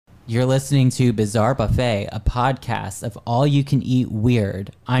You're listening to Bizarre Buffet, a podcast of all you can eat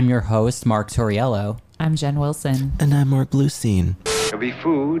weird. I'm your host, Mark Torriello. I'm Jen Wilson. And I'm Mark Bluestein. There'll be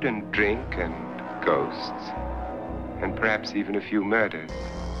food and drink and ghosts, and perhaps even a few murders.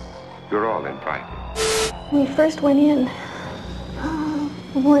 You're all invited. When we first went in,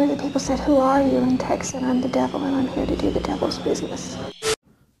 one of the people said, "Who are you?" And Tex said, "I'm the devil, and I'm here to do the devil's business."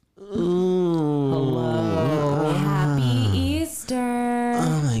 Hello. Happy Easter.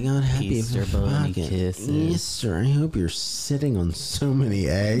 Oh my god, happy Easter bunny fucking kisses. Easter. I hope you're sitting on so many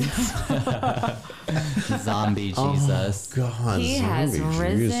eggs. Zombie Jesus. God, He has zombie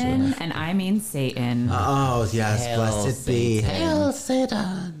risen, Jesus. and I mean Satan. Oh, yes, Hail blessed be. Satan. Hail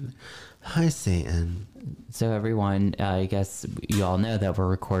Satan. Hi, Satan. So everyone, I guess you all know that we're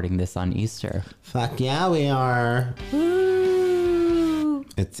recording this on Easter. Fuck yeah, we are. Woo.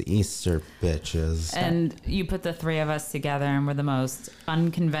 It's Easter, bitches. And you put the three of us together, and we're the most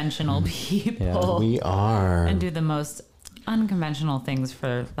unconventional people. We are. And do the most unconventional things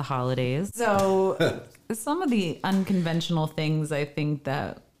for the holidays. So some of the unconventional things I think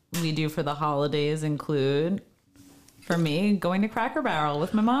that we do for the holidays include, for me, going to Cracker Barrel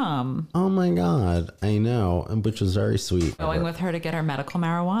with my mom. Oh my god, I know, and which is very sweet. Going with her to get our medical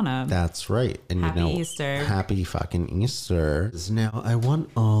marijuana. That's right. And Happy you know, Easter. Happy fucking Easter. Now, I want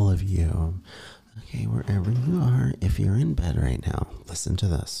all of you, okay, wherever you are, if you're in bed right now, listen to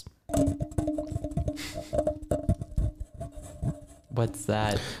this. What's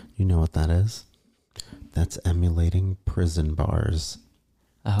that? You know what that is? That's emulating prison bars.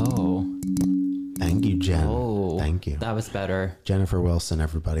 Oh. Thank you, Jen. Oh. Thank you. That was better. Jennifer Wilson,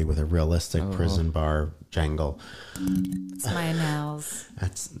 everybody, with a realistic prison bar jangle. It's my nails.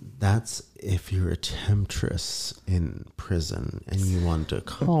 That's if you're a temptress in prison and you want to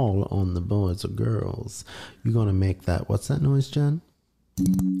call on the boys or girls, you're going to make that. What's that noise, Jen?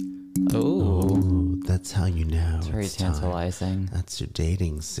 Oh. Ooh, that's how you know. It's very time. tantalizing. That's your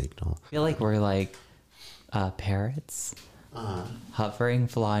dating signal. I feel like we're like parrots. Hovering,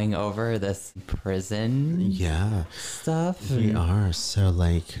 flying over this prison Yeah, stuff. we are. So,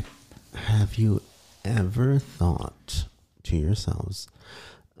 like, have you ever thought to yourselves,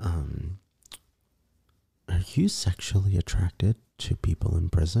 are you sexually attracted to people in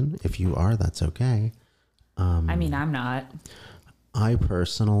prison? If you are, that's okay. I mean, I'm not. I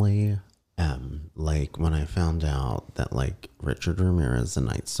personally am. Like, when I found out that, like, Richard Ramirez, the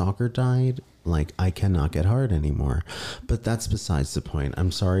Night Stalker, died, like, I cannot get hard anymore. But that's besides the point.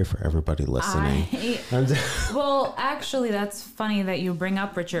 I'm sorry for everybody listening. Well, actually, that's funny that you bring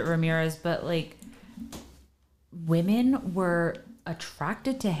up Richard Ramirez, but like, women were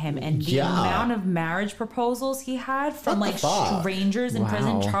attracted to him, and the amount of marriage proposals he had from What like the fuck? strangers in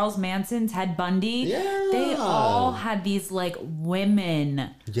prison, Wow. Charles Manson, Ted Bundy, they Yeah. all had these like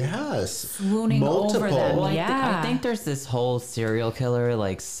women Yes. swooning over them. Well, Yeah. I think there's this whole serial killer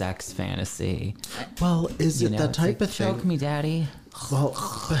like sex fantasy. Well, is You it know, that it's type like, of choke thing? me, daddy. Well,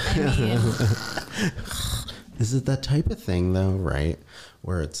 is it that type of thing though, right?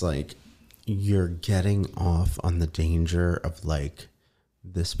 Where it's like you're getting off on the danger of like,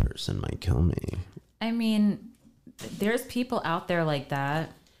 this person might kill me. I mean, there's people out there like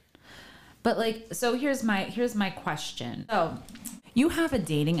that. But like, so here's my question. So you have a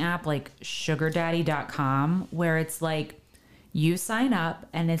dating app like sugardaddy.com where it's like you sign up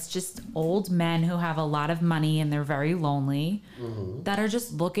and it's just old men who have a lot of money and they're very lonely that are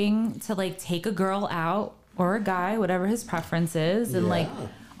just looking to like take a girl out or a guy, whatever his preference is. And like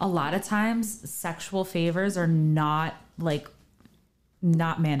a lot of times sexual favors are not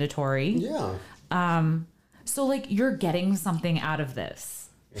mandatory. Yeah, So like you're getting something out of this.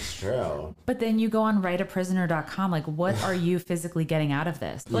 it's true. But then you go on writeaprisoner.com, like what are you physically getting out of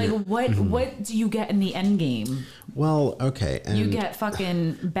this? Like what do you get in the end game? Well, okay. And You get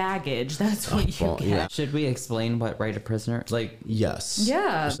fucking baggage. That's what you well, get. yeah. Should we explain what Write a Prisoner like? Yes.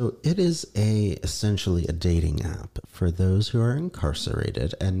 Yeah. So it is essentially a dating app for those who are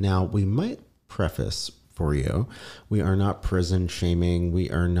incarcerated. And now we might preface for you, we are not prison shaming.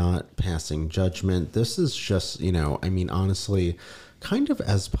 We are not passing judgment. This is just, I mean, honestly, kind of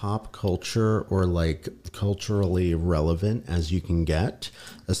as pop culture or like culturally relevant as you can get,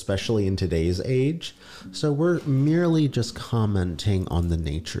 especially in today's age. So we're merely just commenting on the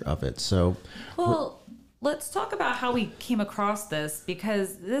nature of it. So Well, let's talk about how we came across this,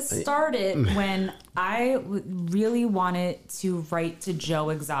 because this started when I really wanted to write to Joe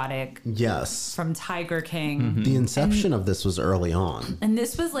Exotic yes, from Tiger King. the inception of this was early on. And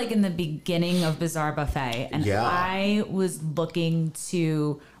this was like in the beginning of Bizarre Buffet. And Yeah. I was looking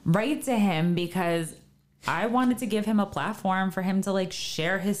to write to him because I wanted to give him a platform for him to like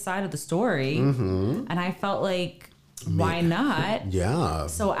share his side of the story. And I felt like, why not? Yeah.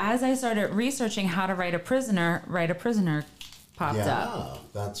 So as I started researching how to write a prisoner popped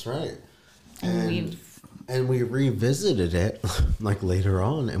up. That's right. And And we revisited it like later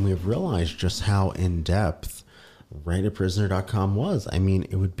on, and we realized just how in depth writeaprisoner.com was. I mean,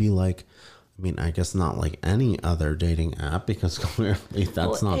 it would be like, I guess not like any other dating app, because clearly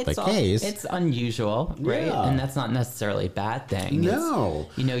that's not the case. It's unusual, right? Yeah. And that's not necessarily a bad thing. No.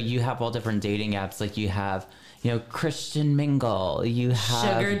 You have all different dating apps. Like you have, Christian Mingle. You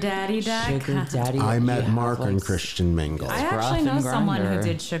have SugarDaddy.com. Sugar Daddy. I You met have, Mark like, and Christian Mingle. I Scruff actually know and someone who Grindr.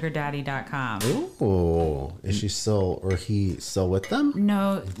 did SugarDaddy.com. Oh, is she still, or he still with them?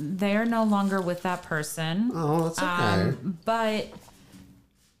 No, they are no longer with that person. Oh, that's okay. But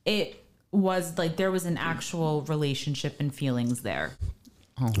it was like there was an actual relationship and feelings there.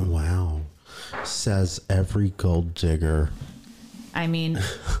 Wow. Says every gold digger. I mean,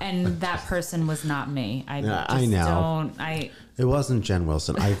 and that person was not me. I know. don't. It wasn't Jen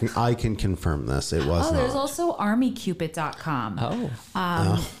Wilson. I can confirm this. It was Oh, not. there's also ArmyCupid.com.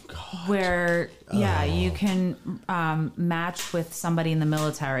 Oh, Where you can match with somebody in the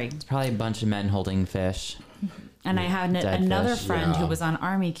military. it's probably a bunch of men holding fish. And I had Dead another fish. friend who Yeah. was on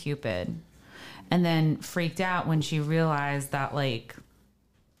ArmyCupid, and then freaked out when she realized that like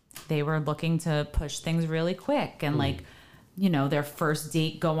they were looking to push things really quick, and like, their first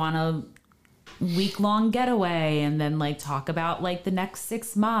date go on a week-long getaway, and then like talk about like the next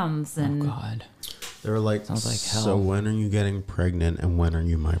 6 months, and God. They were like, Sounds like so hell. when are you getting pregnant and when are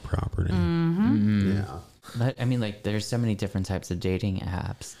you my property? Mm-hmm. Yeah. But I mean, like, there's so many different types of dating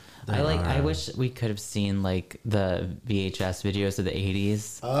apps. I wish we could have seen like the VHS videos of the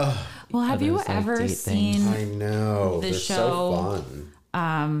 80s. well, have you those, like, ever date seen things. I know. The They're show- so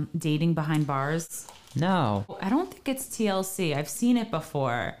fun. Dating Behind Bars? No. I don't think it's TLC. I've seen it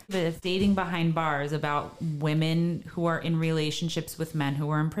before. But it's Dating Behind Bars about women who are in relationships with men who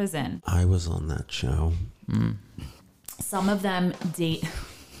are in prison. I was on that show. Some of them date.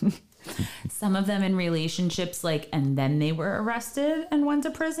 Some of them in relationships, like, and then they were arrested and went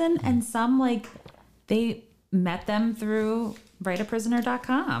to prison. And some, like, they met them through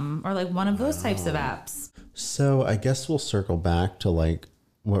writeaprisoner.com or like one of those types of apps. So I guess we'll circle back to like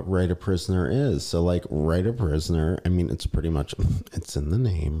what Write a Prisoner is. So like Write a Prisoner, it's pretty much, it's in the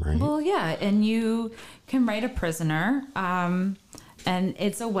name, right? Well, yeah, and you can write a prisoner, and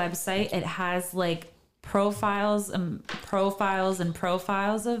it's a website. It has like profiles and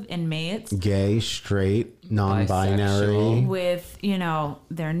profiles of inmates Gay, straight, non-binary. Bisexual. with,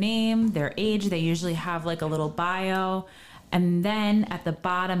 their name, their age. They usually have like a little bio. And then at the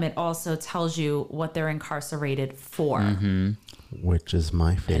bottom, it also tells you what they're incarcerated for. Which is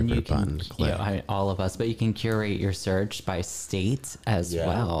my And you favorite button can, to click. all of us, but you can curate your search by state as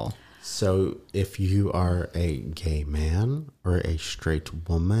well. So if you are a gay man or a straight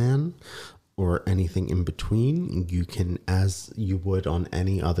woman or anything in between, you can, as you would on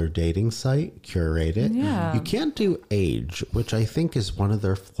any other dating site, curate it. Yeah. You can't do age, which I think is one of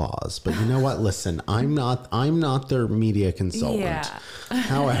their flaws. But you know what? Listen, I'm not their media consultant. Yeah.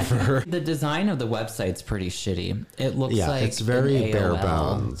 However, The design of the website's pretty shitty. It looks yeah, like it's very an bare AOL.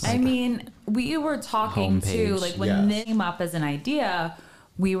 bones. I mean, we were talking too, Homepage, like when yes. this came up as an idea,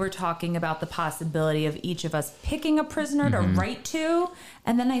 we were talking about the possibility of each of us picking a prisoner to write to.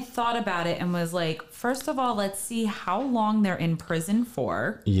 And then I thought about it and was like, first of all, let's see how long they're in prison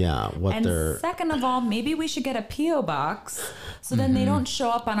for. Yeah, what And they're... second of all, maybe we should get a P.O. box so then they don't show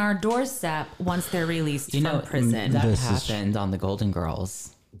up on our doorstep once they're released from prison. That This is- happened on the Golden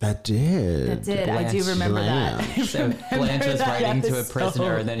Girls. That did. That did. I do Blanche. remember that. Blanche. So Blanche was that writing to a episode.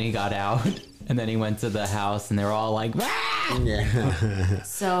 prisoner, and then he got out, and then he went to the house, and they were all like, "Ah!" Yeah.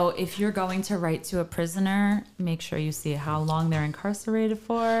 So if you're going to write to a prisoner, make sure you see how long they're incarcerated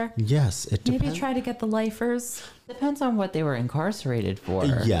for. Yes, it Maybe depends. try to get the lifers. Depends on what they were incarcerated for.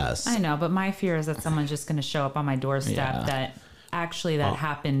 Yes. I know, but my fear is that someone's just going to show up on my doorstep Yeah. that actually that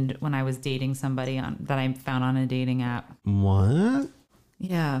happened when I was dating somebody that I found on a dating app. What?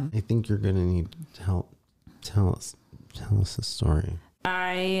 Yeah. I think you're gonna need to tell us the story.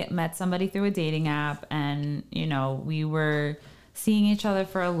 I met somebody through a dating app and, we were seeing each other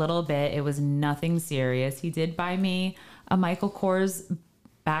for a little bit. It was nothing serious. He did buy me a Michael Kors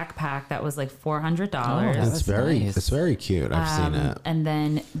backpack that was like $400. Oh, It's That's very nice. it's very cute. I've seen it. And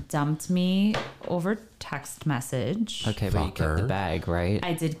then dumped me over text message. Okay, but you kept the Fucker. bag, right?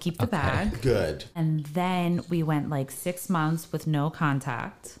 I did keep the bag. Good. And then we went like 6 months with no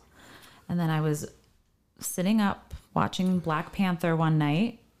contact. And then I was sitting up watching Black Panther one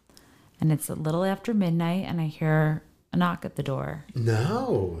night. and it's a little after midnight, and I hear a knock at the door,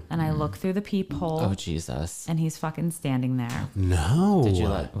 No. and I look through the peephole, Oh, Jesus. and he's fucking standing there. No. Did you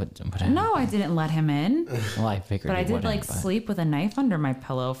let, what No, I didn't let him in, Well, I figured but I you did wouldn't, like but- sleep with a knife under my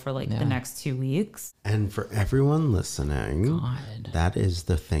pillow for like the Yeah. next 2 weeks. And for everyone listening, God. that is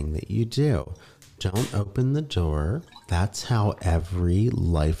the thing that you do. Don't open the door. That's how every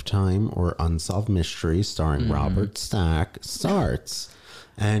Lifetime or Unsolved Mystery starring Robert Stack starts.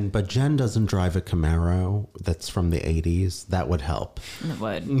 But Jen doesn't drive a Camaro that's from the 80s. That would help. It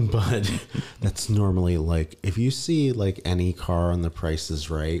would. But that's normally like, if you see like any car on The Price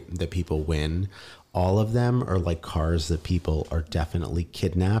is Right that people win, all of them are like cars that people are definitely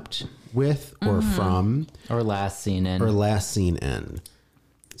kidnapped with or from Or last seen in. or last seen in.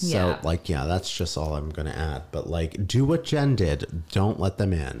 So Yeah. that's just all I'm going to add. But like, do what Jen did. Don't let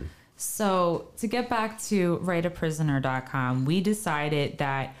them in. So to get back to writeaprisoner.com, we decided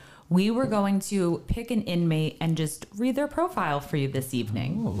that we were going to pick an inmate and just read their profile for you this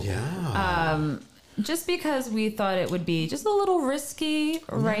evening. Yeah. Just because we thought it would be just a little risky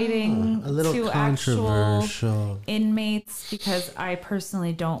writing a little to actual controversial. inmates, because I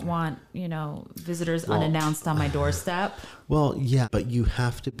personally don't want, visitors unannounced on my doorstep. Well, yeah, but you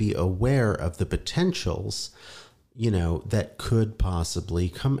have to be aware of the potentials, that could possibly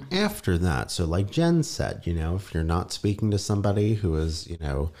come after that. So like Jen said, if you're not speaking to somebody who is,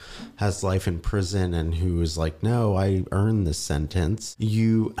 has life in prison and who is like, no, I earned this sentence,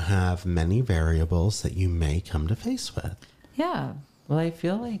 you have many variables that you may come to face with. Yeah. Well, I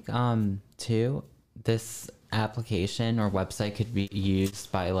feel like, too, this application or website could be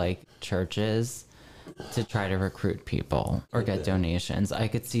used by like churches to try to recruit people or get donations. I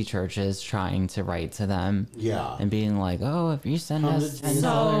could see churches trying to write to them, and being like, "Oh, if you send us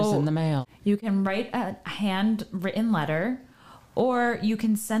 $10 in the mail." You can write a handwritten letter, or you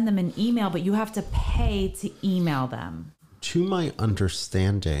can send them an email, but you have to pay to email them. To my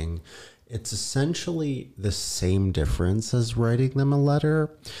understanding, it's essentially the same difference as writing them a letter,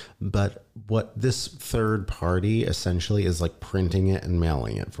 but what this third party essentially is like printing it and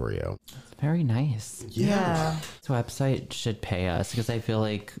mailing it for you. Very nice. Yeah. This website should pay us because I feel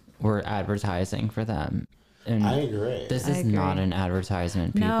like we're advertising for them. And I agree. This I is agree. not an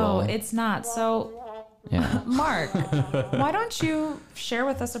advertisement, people. No, it's not. So, Yeah. Mark, why don't you share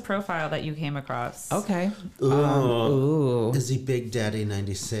with us a profile that you came across? Okay. Ooh. Is he Big Daddy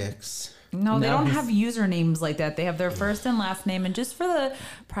 96? No, they No, don't he's- have usernames like that. They have their first and last name. And just for the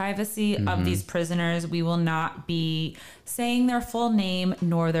privacy of these prisoners, we will not be saying their full name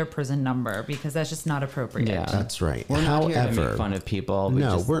nor their prison number, because that's just not appropriate. Yeah. That's right. We're not here to However, make fun of people. We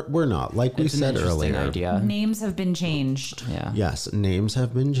no, just- we're not. Like we it's an said interesting earlier. idea. Names have been changed. Yeah. Yes, names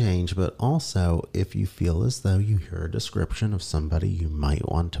have been changed, but also if you feel as though you hear a description of somebody you might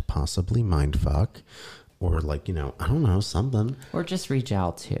want to possibly mindfuck, or like, I don't know, something. Or just reach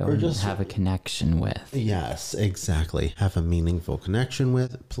out to and just- have a connection with. Yes, exactly. Have a meaningful connection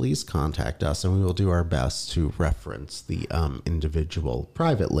with, please contact us and we will do our best to reference the individual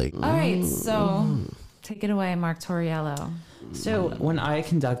privately. All right, so take it away, Mark Torriello. So when I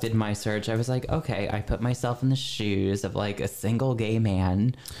conducted my search, I was like, okay, I put myself in the shoes of like a single gay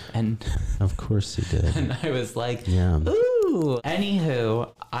man, and Of course he did. and I was like, Yeah. ooh.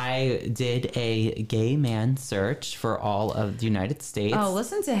 Anywho, I did a gay man search for all of the United States. Oh,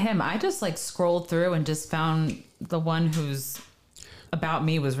 listen to him. I just like scrolled through and just found the one whose about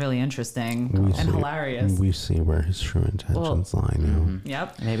me was really interesting and hilarious. We see where his true intentions lie now.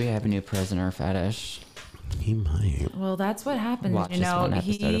 Yep. Maybe I have a new prisoner fetish. He might. Well, that's what happens. Watch this one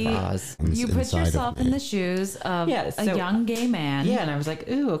episode of Oz. You put Inside of yourself in me. the shoes of Yeah, a so- young gay man. Yeah, and I was like,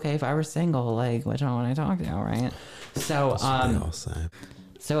 ooh, okay, if I were single, like, which one would I talk to, right? So, That's what they all say.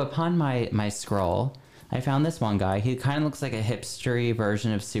 so upon my scroll, I found this one guy. He kind of looks like a hipstery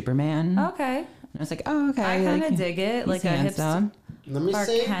version of Superman. Okay. And I was like, oh, okay. I kind like, of dig it. he's Like a hipster handsome. Let me Clark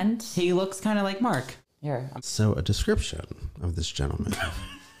see. Kent. He looks kind of like Mark. Here. So, a description of this gentleman.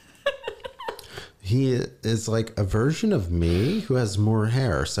 He is like a version of me who has more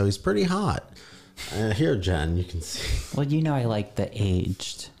hair, so he's pretty hot. Here, Jen, you can see. Well, I like the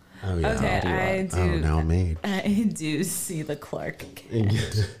aged. Oh, yeah. Okay, I do. Oh, now I'm aged. I do see the Clark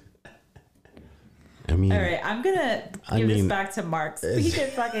Kent. I mean, All right, I'm gonna I give this mean, back to Mark so he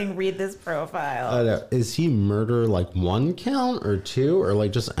can fucking read this profile. I don't- is he murder like 1 count or 2 or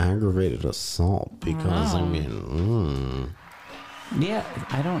like just aggravated assault? Because, I mean, Yeah,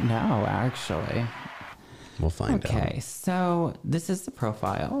 I don't know, actually. we'll find out. Okay, so this is the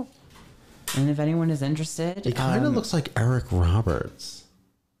profile. And if anyone is interested, He kind of looks like Eric Roberts.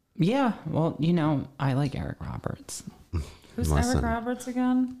 yeah, well, I like Eric Roberts. Who's Listen. Eric Roberts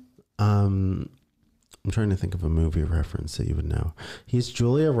again? I'm trying to think of a movie reference that you would know. He's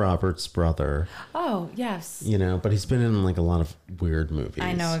Julia Roberts' brother, Oh, yes. you know, but he's been in like a lot of weird movies.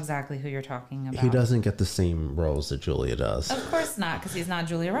 I know exactly who you're talking about. He doesn't get the same roles that Julia does. Of course not, because he's not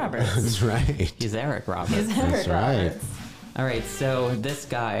Julia Roberts. That's right. He's Eric Roberts. He's Eric That's right. Roberts. All right, so this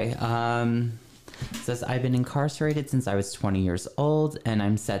guy says, I've been incarcerated since I was 20 years old, and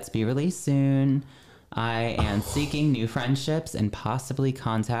I'm set to be released soon. I am seeking new friendships and possibly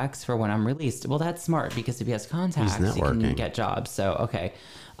contacts for when I'm released. Well, that's smart, because if he has contacts, he can networking. get jobs. So, okay.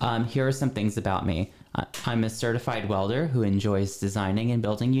 Here are some things about me. I'm a certified welder who enjoys designing and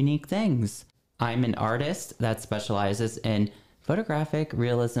building unique things. I'm an artist that specializes in photographic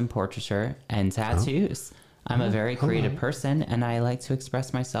realism portraiture and tattoos. I'm a very creative person, and I like to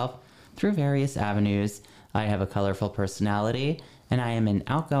express myself through various avenues. I have a colorful personality, and I am an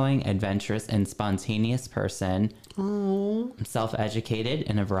outgoing, adventurous, and spontaneous person. I'm self-educated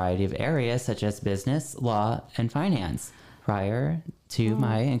in a variety of areas such as business, law, and finance. Prior to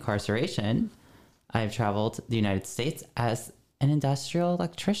my incarceration, I have traveled the United States as an industrial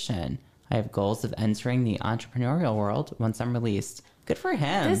electrician. I have goals of entering the entrepreneurial world once I'm released. Good for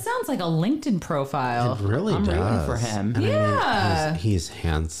him. This sounds like a LinkedIn profile. It really I'm does. rooting for him. And I mean, Yeah. he's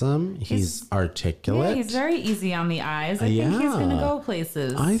handsome. He's articulate. Yeah, he's very easy on the eyes. I think he's going to go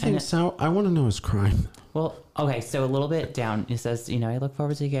places. I think so. I want to know his crime. Well, okay, so a little bit down, it says, I look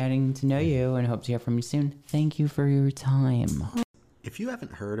forward to getting to know you and hope to hear from you soon. Thank you for your time. If you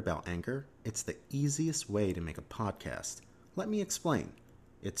haven't heard about Anchor, it's the easiest way to make a podcast. Let me explain.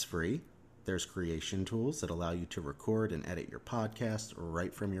 It's free. There's creation tools that allow you to record and edit your podcast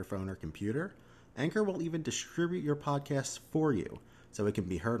right from your phone or computer. Anchor will even distribute your podcast for you, so it can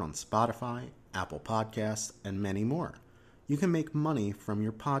be heard on Spotify, Apple Podcasts, and many more. You can make money from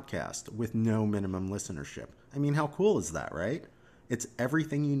your podcast with no minimum listenership. I mean, how cool is that, right? It's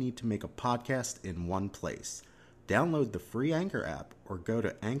everything you need to make a podcast in one place. Download the free Anchor app or go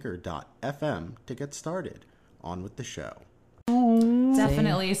to anchor.fm to get started. On with the show.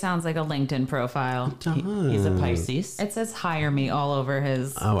 Definitely sounds like a LinkedIn profile. He's a Pisces. It says hire me all over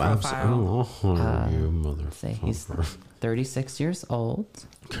his Oh, profile. absolutely. You motherfucker. Say he's 36 years old.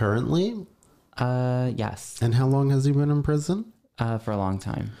 Currently? Yes. And how long has he been in prison? For a long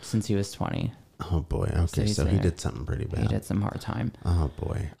time, since he was 20. Oh, boy. Okay, he's so he there. did something pretty bad. He did some hard time. Oh,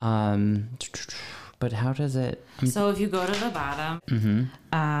 boy. But how does it... So if you go to the bottom,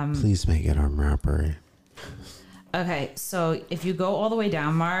 Please make it arm robbery. okay, so if you go all the way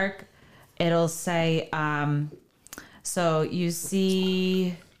down, Mark, it'll say, so you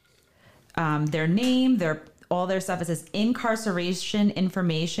see their name, all their stuff. It says incarceration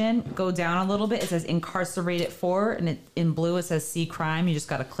information. Go down a little bit. It says incarcerated for, and in blue it says see crime. You just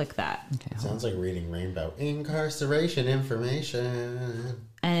got to click that. Okay, Sounds like reading Rainbow. Incarceration information.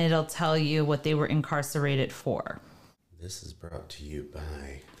 And it'll tell you what they were incarcerated for. This is brought to you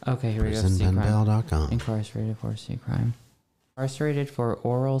by okay, here we go. See crime. prisonbenbell.com. Incarcerated for C crime. Incarcerated for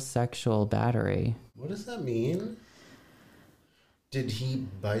oral sexual battery. What does that mean? Did he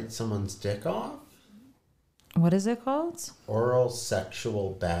bite someone's dick off? What is it called? Oral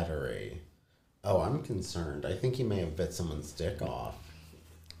sexual battery. Oh, I'm concerned. I think he may have bit someone's dick off.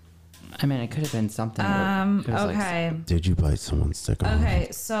 I mean, it could have been something. It was like- Okay. Did you bite someone's dick off? Okay,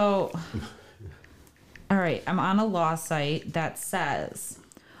 so, all right, I'm on a law site that says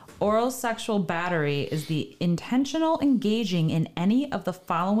oral sexual battery is the intentional engaging in any of the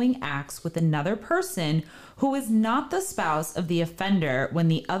following acts with another person who is not the spouse of the offender when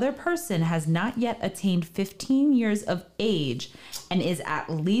the other person has not yet attained 15 years of age and is at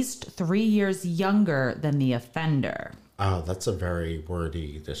least 3 years younger than the offender. Oh, that's a very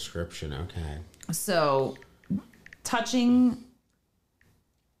wordy description. Okay. So, touching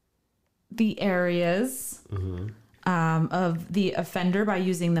the areas of the offender by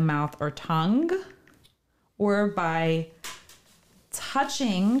using the mouth or tongue, or by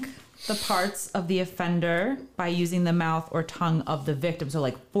touching the parts of the offender by using the mouth or tongue of the victim. So,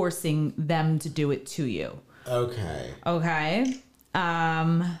 like forcing them to do it to you. Okay. Okay.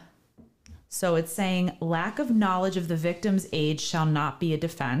 So it's saying lack of knowledge of the victim's age shall not be a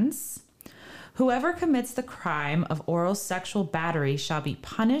defense. Whoever commits the crime of oral sexual battery shall be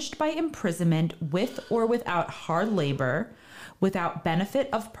punished by imprisonment with or without hard labor, without benefit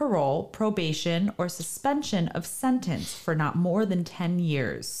of parole, probation, or suspension of sentence for not more than 10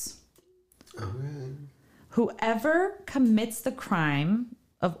 years. Okay. Whoever commits the crime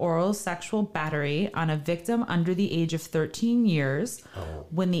of oral sexual battery on a victim under the age of 13 years,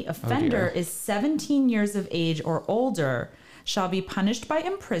 when the offender is 17 years of age or older, shall be punished by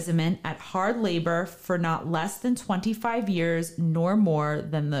imprisonment at hard labor for not less than 25 years nor more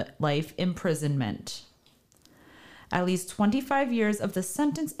than the life imprisonment. At least 25 years of the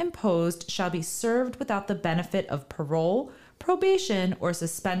sentence imposed shall be served without the benefit of parole, probation, or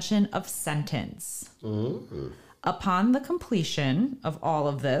suspension of sentence. Upon the completion of all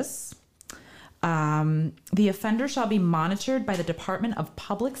of this, the offender shall be monitored by the Department of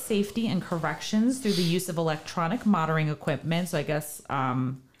Public Safety and Corrections through the use of electronic monitoring equipment. So I guess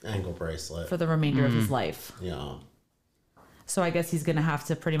Ankle bracelet. for the remainder of his life. Yeah. So I guess he's going to have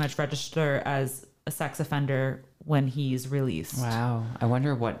to pretty much register as a sex offender when he's released. Wow. I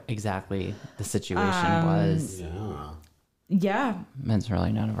wonder what exactly the situation was. Yeah. Yeah, It's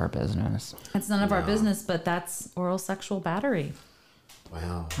really none of our business. it's none of our business, but that's oral sexual battery.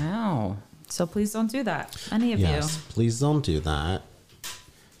 Wow. Wow. So please don't do that, any of Yes, please don't do that.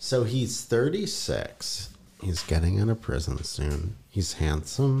 So he's 36. He's getting out of prison soon. He's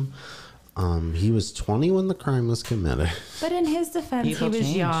handsome. He was 20 when the crime was committed. you. But in his defense, People he was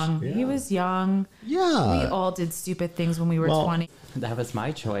change. young. He was young. Yeah. We all did stupid things when we were Well- 20. That was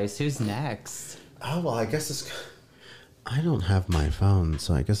my choice. Who's next? Oh, well, I guess it's... I don't have my phone,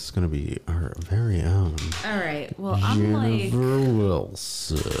 so I guess it's going to be our very own All right. Well, unlike Jennifer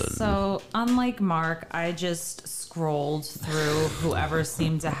Wilson. so unlike Mark, I just scrolled through whoever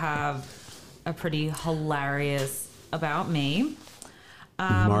seemed to have a pretty hilarious about me.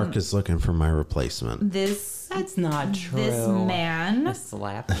 Mark is looking for my replacement. This That's not true. this man I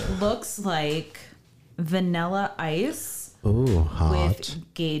slapped you. looks like Vanilla Ice Ooh, hot.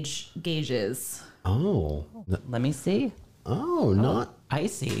 with gauges. Oh. Let me see. Oh, not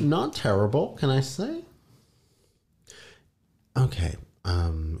Icy. not terrible, can I say? Okay.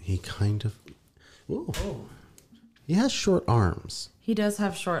 He kind of... Ooh. He has short arms, He does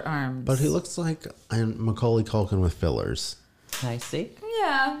have short arms. but he looks like Macaulay Culkin with fillers. I see.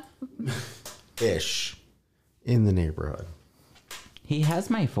 yeah. Ish. In the neighborhood. He has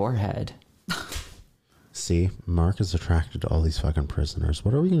my forehead. See, Mark is attracted to all these fucking prisoners.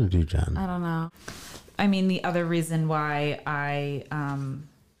 What are we going to do, Jen? I don't know. I mean, the other reason why I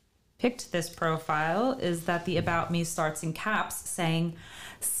picked this profile is that the About Me starts in caps saying,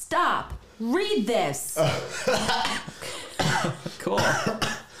 "Stop, read this." Cool.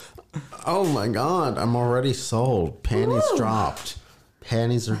 Oh my god, I'm already sold. Panties Ooh. dropped.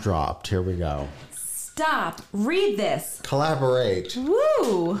 Panties are dropped. Here we go. Stop, read this. Collaborate.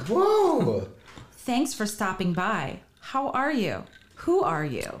 Woo! Whoa! Thanks for stopping by. How are you? Who are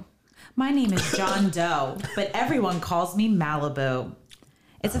you? My name is John Doe, but everyone calls me Malibu.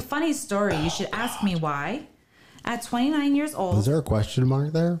 It's a funny story. You should ask me why. At 29 years Is old, there a question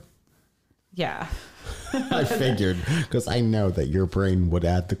mark there? yeah. I figured, because I know that your brain would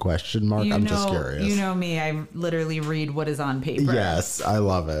add the question mark. I'm just curious. You know me. I literally read what is on paper. Yes, I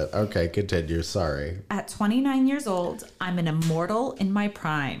love it. Okay, continue. Sorry. At 29 years old, I'm an immortal in my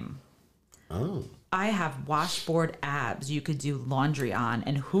prime. Oh. I have washboard abs you could do laundry on,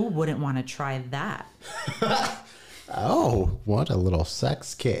 and who wouldn't want to try that? Oh, what a little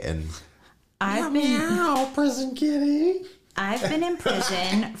sex kitten. I've been Meow, prison kitty. I've been in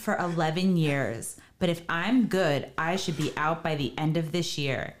prison for 11 years, but if I'm good, I should be out by the end of this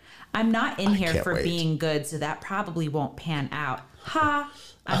year. I'm not in here can't for wait. being good, so that probably won't pan out. Ha!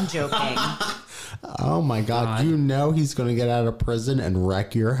 I'm joking. Oh my god, you know he's going to get out of prison and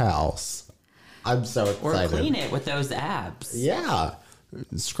wreck your house. I'm so Or excited. clean it with those abs. Yeah.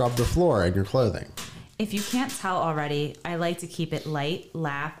 Scrub the floor and your clothing. If you can't tell already, I like to keep it light,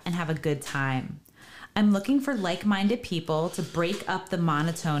 laugh, and have a good time. I'm looking for like-minded people to break up the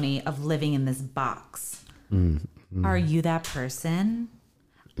monotony of living in this box. Are you that person?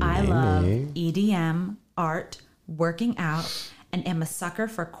 I love EDM, art, working out, and am a sucker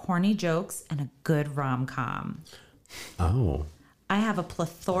for corny jokes and a good rom-com. Oh. I have a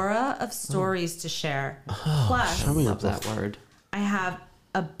plethora of stories to share. Plus, Show me Love that word. I have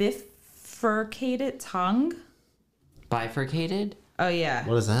a bifurcated tongue. Bifurcated? Oh, yeah.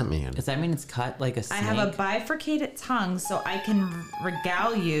 What does that mean? Does that mean it's cut like a snake? I have a bifurcated tongue, so I can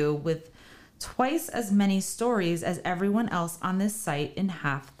regale you with twice as many stories as everyone else on this site in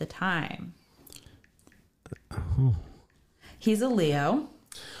half the time. He's a Leo.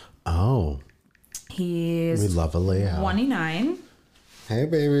 Oh. We He's love a Leo. 29. Hey,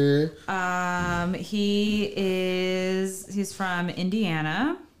 baby. He's from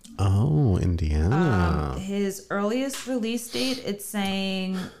Indiana. Oh, Indiana. His earliest release date, it's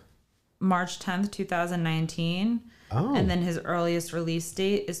saying March 10th, 2019. Oh. And then his earliest release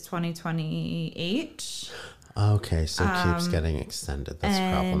date is 2028. Okay, so it keeps getting extended. That's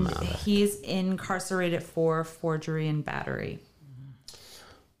And problematic. he's incarcerated for forgery and battery.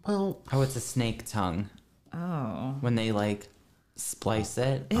 Well, Oh, it's a snake tongue. Oh. When they like splice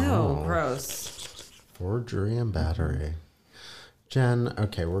it. Ew, gross. forgery and battery. Jen,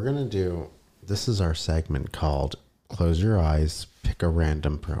 okay, we're going to do, this is our segment called Close Your Eyes, Pick a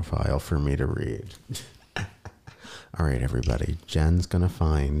Random Profile for me to read. All right, everybody. Jen is going to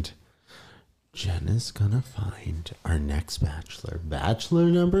find our next bachelor. Bachelor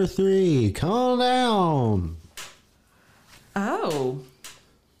number 3. Calm down. Oh.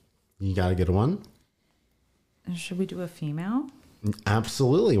 You got to get one? Should we do a female?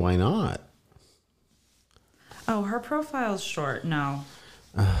 Absolutely. Why not? Oh, her profile's short. No.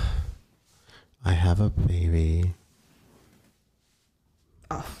 I have a baby.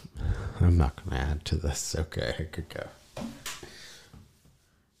 Oh. I'm not going to add to this. Okay, I could go.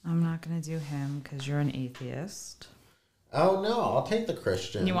 I'm not going to do him because you're an atheist. Oh, no, I'll take the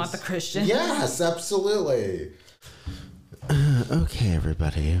Christians. You want the Christian? Yes, absolutely. Okay,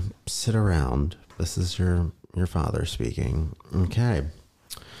 everybody, sit around. This is your father speaking. Okay.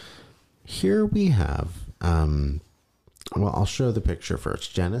 Here we have, well, I'll show the picture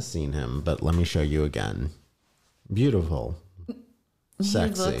first. Jen has seen him, but let me show you again. Beautiful.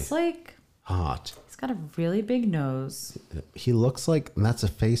 Sexy. He looks like Hot. he's got a really big nose. He looks like that's a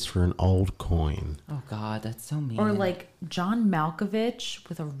face for an old coin. Oh God, that's so mean. Or like John Malkovich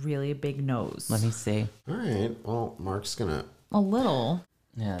with a really big nose. Let me see. All right. Well, Mark's gonna. A little.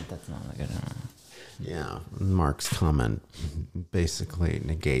 Yeah, that's not a good one. Yeah, Mark's comment basically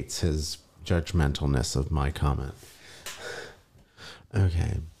negates his judgmentalness of my comment.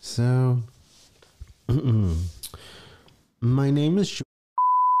 Okay, so my name is.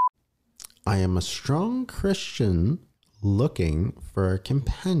 I am a strong Christian looking for a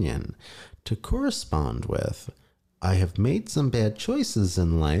companion to correspond with. I have made some bad choices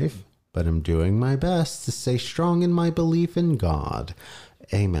in life, but I'm doing my best to stay strong in my belief in God.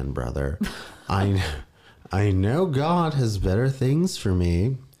 Amen, brother. I know God has better things for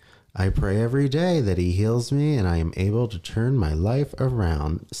me. I pray every day that he heals me and I am able to turn my life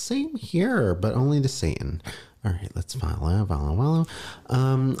around. Same here, but only to Satan. All right, let's follow.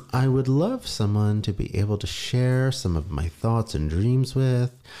 I would love someone to be able to share some of my thoughts and dreams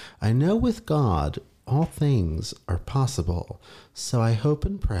with. I know with God, all things are possible. So I hope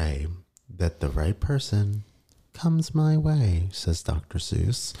and pray that the right person comes my way, says Dr.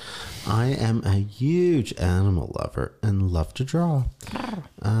 Seuss. I am a huge animal lover and love to draw.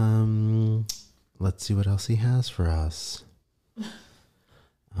 Let's see what else he has for us.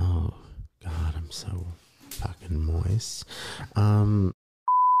 Oh, God, I'm so fucking moist.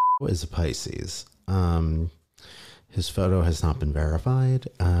 Is a Pisces. His photo has not been verified.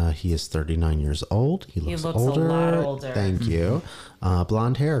 He is 39 years old. He looks older. a lot older. Thank you.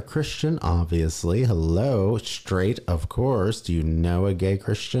 Blonde hair, Christian, obviously. Hello. Straight, of course. Do you know a gay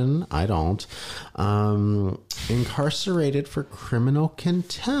Christian? I don't. Incarcerated for criminal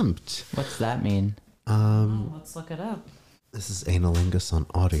contempt. What's that mean? Let's look it up. This is Analingus on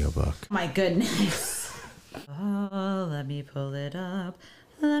audiobook. My goodness. Oh, let me pull it up.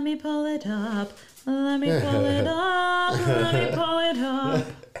 Let me pull it up. Let me pull it up. Let me pull it up.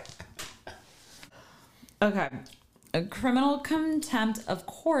 Okay. A criminal contempt of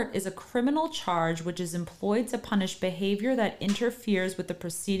court is a criminal charge which is employed to punish behavior that interferes with the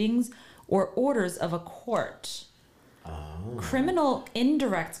proceedings or orders of a court. Criminal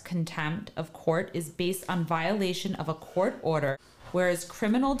indirect contempt of court is based on violation of a court order, whereas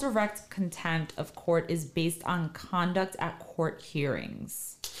criminal direct contempt of court is based on conduct at court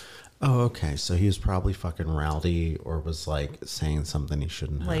hearings. Oh, okay. So he was probably fucking rowdy or was like saying something he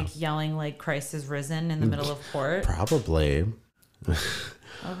shouldn't have. Like yelling like Christ is risen in the middle of court. Probably.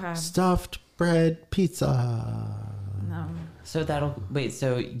 Okay. Stuffed bread pizza. No. So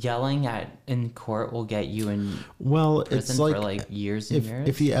so yelling in court will get you in Well, prison it's like for like years and years?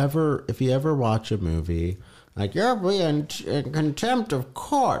 if you ever watch a movie, like you're being in contempt of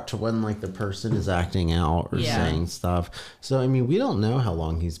court when like the person is acting out or Yeah. saying stuff. So I mean, we don't know how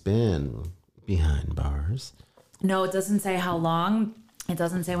long he's been behind bars. No, it doesn't say how long. It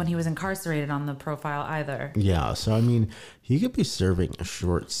doesn't say when he was incarcerated on the profile either. Yeah, so I mean, he could be serving a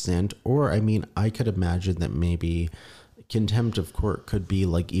short stint, or I mean, I could imagine that maybe contempt of court could be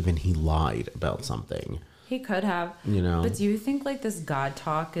like even he lied about something. He could have. You know. But do you think like this God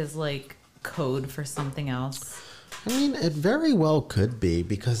talk is like code for something else? I mean, it very well could be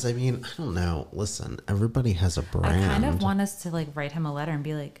because I mean, I don't know. Listen, everybody has a brand. I kind of want us to like write him a letter and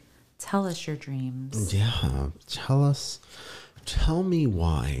be like, tell us your dreams. Yeah, tell me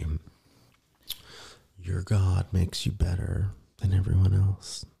why Your God makes you better than everyone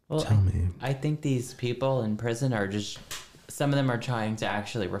else. Well, Tell me. I think these people in prison are just, some of them are trying to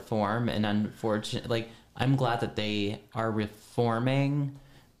actually reform, and unfortunately, like, I'm glad that they are reforming,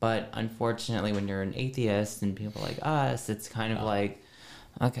 but unfortunately, when you're an atheist and people like us, it's kind of like,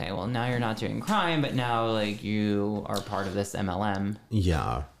 okay, well, now you're not doing crime, but now, like, you are part of this MLM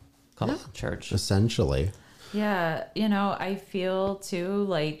Yeah, called church. essentially. Yeah, you know, I feel too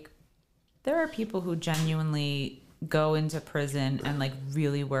like there are people who genuinely go into prison and like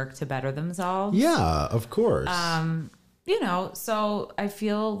really work to better themselves. Yeah, of course. You know, so I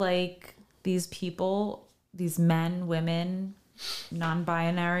feel like these people, these men, women,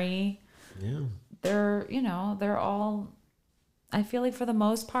 non-binary, yeah. they're, you know, they're all, I feel like for the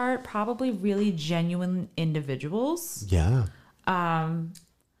most part, probably really genuine individuals. Yeah.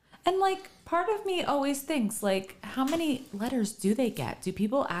 And like part of me always thinks like, how many letters do they get? Do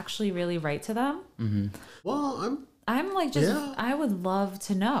people actually really write to them? Well, I'm like, just, Yeah. I would love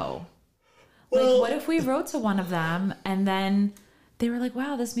to know. Well- Like, what if we wrote to one of them and then they were like,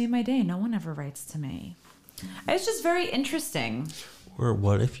 wow, this made my day. No one ever writes to me. It's just very interesting. Or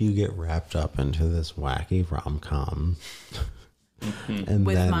what if you get wrapped up into this wacky rom-com? And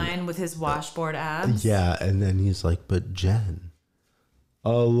With then, mine, with his washboard abs. Yeah, and then he's like, but Jen, I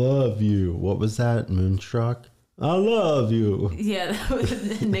love you. What was that? Moonstruck? I love you. Yeah, that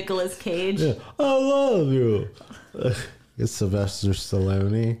was Nicolas Cage. Yeah, I love you. It's Sylvester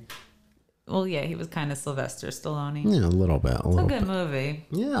Stallone. Well, yeah, he was kind of Sylvester Stallone. Yeah, a little bit. It's a good movie.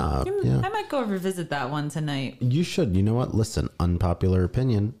 Yeah, I yeah. might go revisit that one tonight. You should. You know what? Listen, unpopular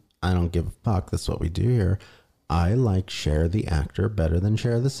opinion. I don't give a fuck. That's what we do here. I like Cher the actor better than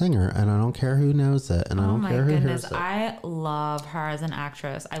Cher the singer, and I don't care who knows it, and I Oh don't my care who goodness, hears it. I love her as an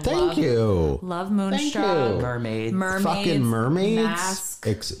actress. Thank you. Love Moonstruck. Mermaids. Fucking Mermaids.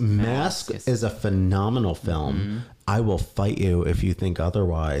 Mask. Mask is a phenomenal film. Mm-hmm. I will fight you if you think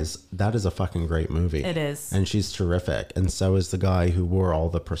otherwise. That is a fucking great movie. It is. And she's terrific. And so is the guy who wore all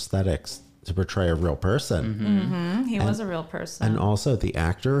the prosthetics to portray a real person. He was a real person. And also the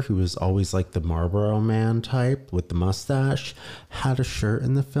actor who was always like the Marlboro Man type with the mustache had a shirt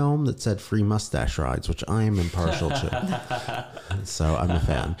in the film that said free mustache rides, which I am impartial to. So I'm a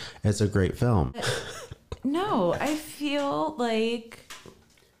fan. It's a great film. No, I feel like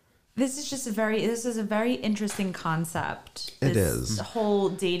this is a very interesting concept. It This is. whole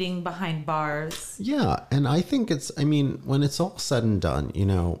dating behind bars. Yeah. And I think when it's all said and done,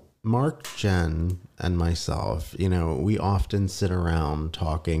 Mark, Jen, and myself, we often sit around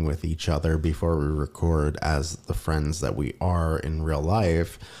talking with each other before we record as the friends that we are in real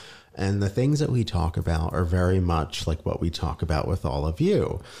life. And the things that we talk about are very much like what we talk about with all of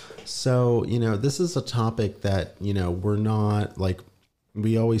you. So, this is a topic that, we're not like,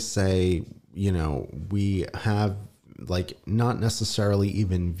 we always say, we have like not necessarily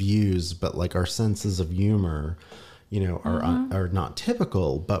even views, but like our senses of humor are not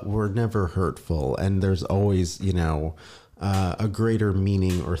typical, but we're never hurtful. And there's always, a greater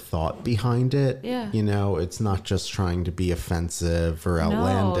meaning or thought behind it. Yeah. It's not just trying to be offensive or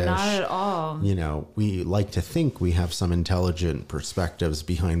outlandish. No, not at all. We like to think we have some intelligent perspectives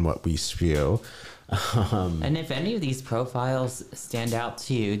behind what we spew. And if any of these profiles stand out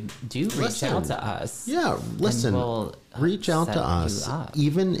to you, do reach out to us. Yeah, listen, we'll, reach out set to you us, up.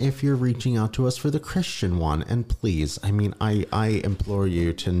 even if you're reaching out to us for the Christian one. And please, I implore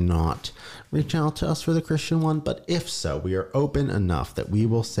you to not reach out to us for the Christian one. But if so, we are open enough that we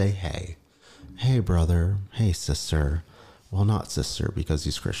will say, hey, brother, hey, sister. Well, not sister because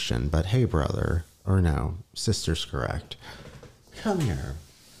he's Christian, but hey, brother, or no, sister's correct. Come here.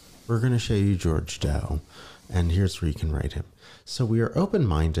 We're going to show you George Doe, and here's where you can write him. So we are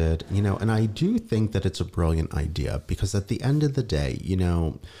open-minded, and I do think that it's a brilliant idea because at the end of the day,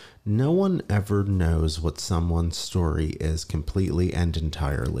 no one ever knows what someone's story is completely and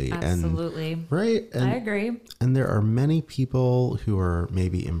entirely. Absolutely. And, right? And, I agree. And there are many people who are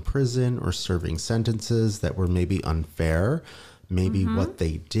maybe in prison or serving sentences that were maybe unfair. Maybe what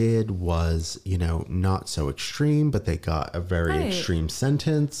they did was, not so extreme, but they got a very Right. extreme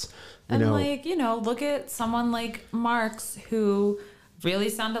sentence. Look at someone like Mark's who really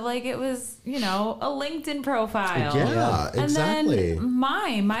sounded like it was, a LinkedIn profile. Yeah, exactly. And then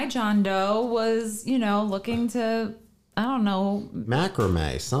my John Doe was, looking to, I don't know,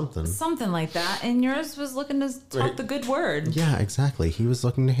 Macrame, something like that. And yours was looking to talk Right. the good word. Yeah, exactly. He was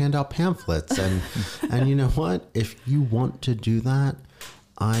looking to hand out pamphlets. And, and you know what? If you want to do that,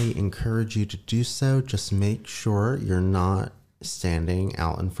 I encourage you to do so. Just make sure you're not standing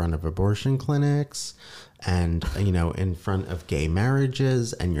out in front of abortion clinics and, you know, in front of gay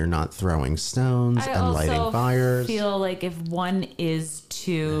marriages, and you're not throwing stones and lighting fires. I feel like if one is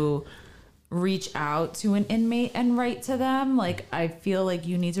to reach out to an inmate and write to them, like, I feel like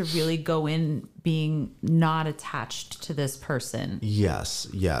you need to really go in being not attached to this person. Yes,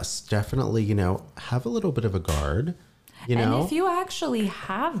 definitely, you know, have a little bit of a guard, you know. And if you actually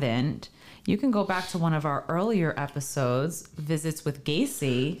haven't, you can go back to one of our earlier episodes, Visits with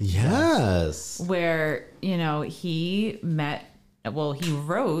Gacy. Yes. Where, you know, he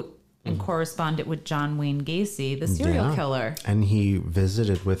wrote and corresponded with John Wayne Gacy, the serial killer. And he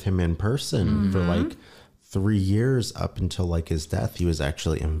visited with him in person for like 3 years up until like his death. He was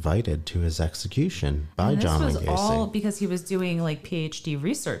actually invited to his execution by John Wayne Gacy. This was all because he was doing like PhD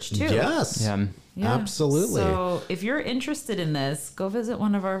research too. Yes. Yeah. Absolutely. So if you're interested in this, go visit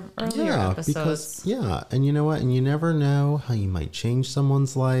one of our earlier episodes. And you know what? And you never know how you might change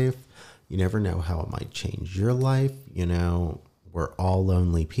someone's life. You never know how it might change your life. You know, we're all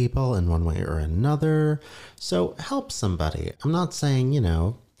lonely people in one way or another. So help somebody. I'm not saying,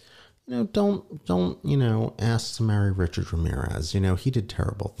 don't ask to marry Richard Ramirez. You know, he did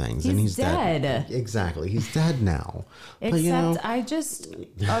terrible things. He's dead. Exactly. He's dead now. Except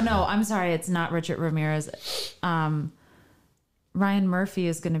I'm sorry. It's not Richard Ramirez. Ryan Murphy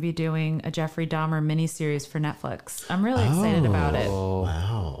is going to be doing a Jeffrey Dahmer miniseries for Netflix. I'm really excited about it.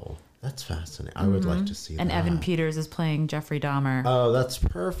 Wow. That's fascinating. I would like to see that. And Evan Peters is playing Jeffrey Dahmer. Oh, that's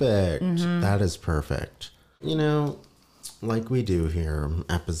perfect. That is perfect. You know, like we do here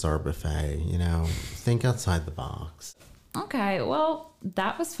at Bizarre Buffet, you know, think outside the box. Okay, well,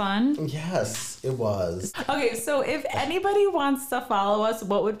 that was fun. Yes, it was. Okay, so if anybody wants to follow us,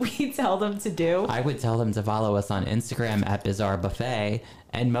 what would we tell them to do? I would tell them to follow us on Instagram at Bizarre Buffet.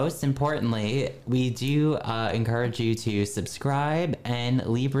 And most importantly, we do encourage you to subscribe and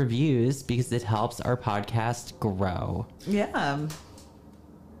leave reviews because it helps our podcast grow. Yeah.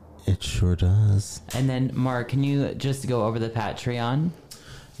 It sure does. And then, Mark, can you just go over the Patreon?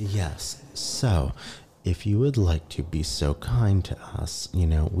 Yes. So, if you would like to be so kind to us, you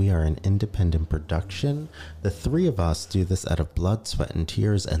know, we are an independent production. The three of us do this out of blood, sweat, and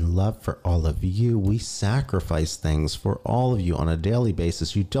tears and love for all of you. We sacrifice things for all of you on a daily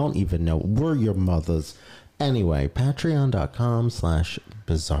basis. You don't even know. We're your mothers. Anyway,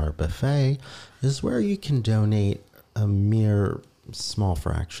 patreon.com/bizarrebuffet is where you can donate a mere small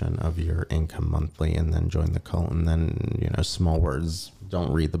fraction of your income monthly and then join the cult. And then, you know, small words,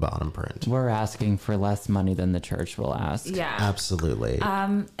 don't read the bottom print. We're asking for less money than the church will ask. Yeah. Absolutely.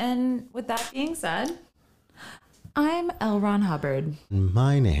 And with that being said, I'm L. Ron Hubbard.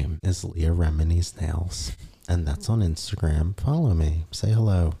 My name is Leah Remini's Nails, and that's on Instagram. Follow me. Say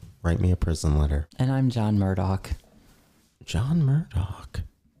hello. Write me a prison letter. And I'm John Murdoch. John Murdoch.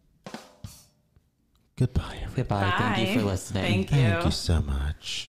 Goodbye, everybody. Goodbye. Bye. Thank you for listening. Thank you. Thank you so much.